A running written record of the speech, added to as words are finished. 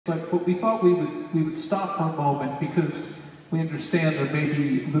But we thought we would stop for a moment because we understand there may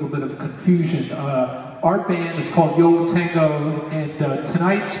be a little bit of confusion. Our band is called Tengo, and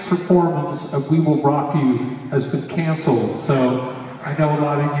tonight's performance of We Will Rock You has been canceled. So I know a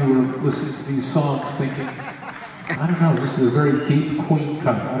lot of you are listening to these songs thinking, I don't know, this is a very deep Queen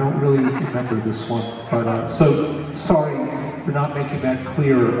cut. I don't really remember this one. But so sorry for not making that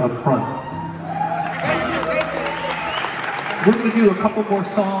clear up front. We're going to do a couple more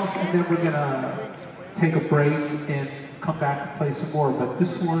songs, and then we're going to take a break and come back and play some more. But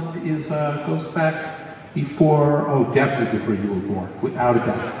this one is goes back before, oh, definitely before you were born, without a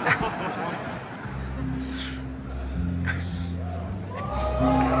doubt.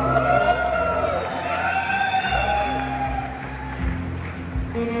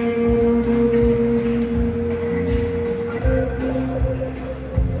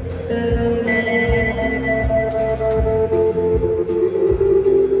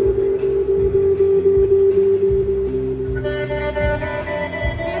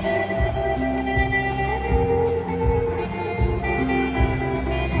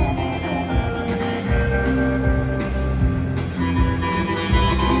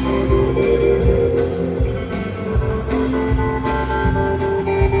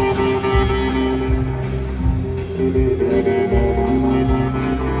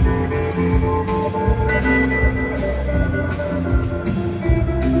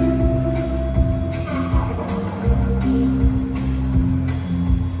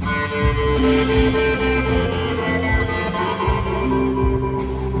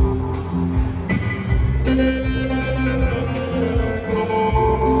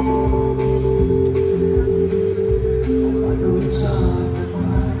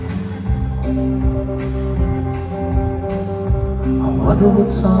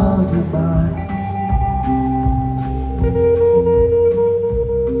 What's on your mind?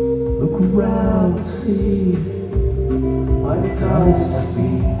 Look around and see what it does to me.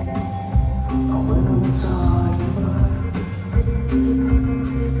 I wonder what's on your mind.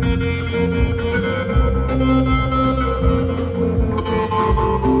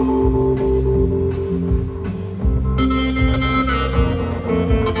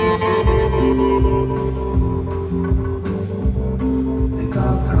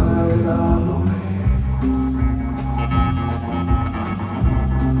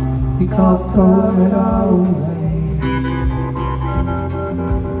 You can't throw it all away.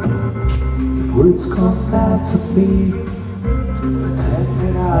 If words come back to me, pretend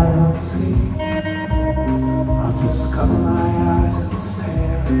that I don't see. I'll just cover my eyes and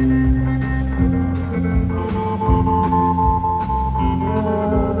stare.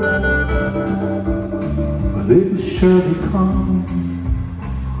 But it will surely come.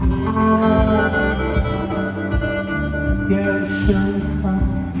 Yeah, it surely come.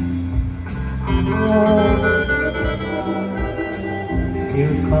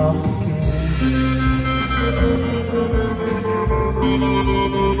 Here it comes again.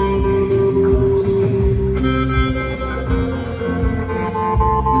 Here it comes again.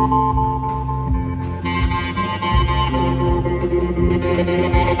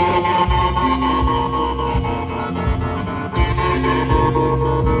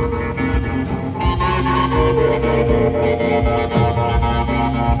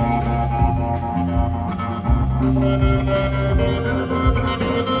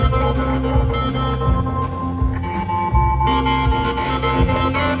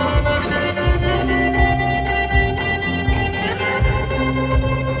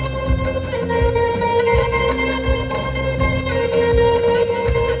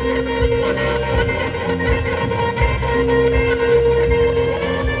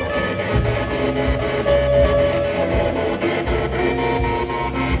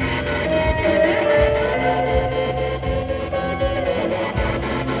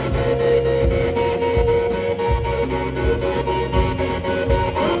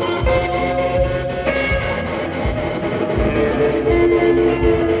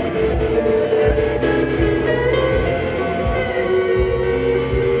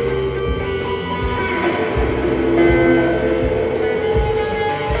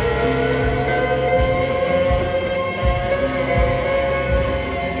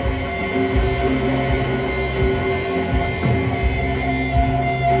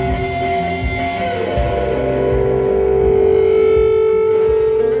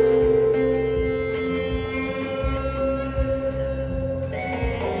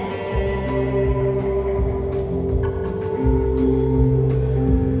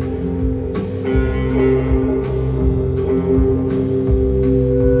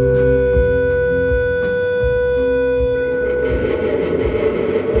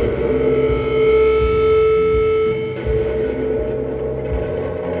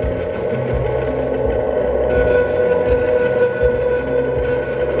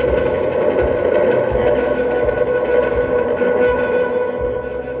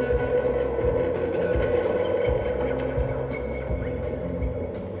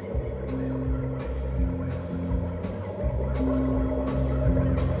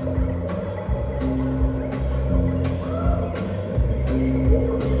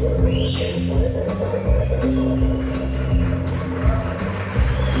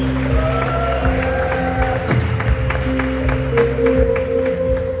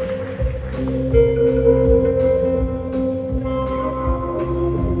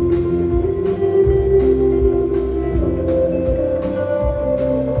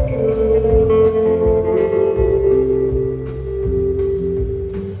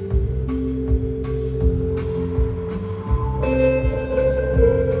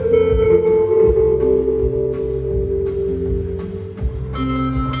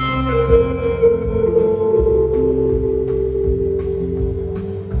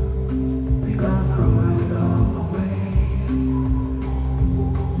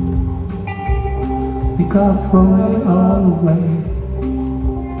 think I'll throw it all away.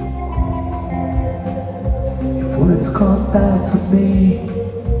 If words come back to me,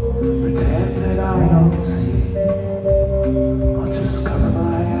 pretend that I don't see. I'll just cover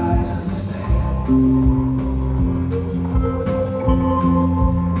my eyes and stay.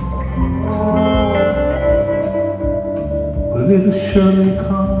 Will it surely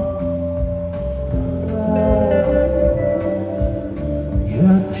come?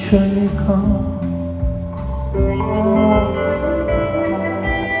 Yeah, surely come.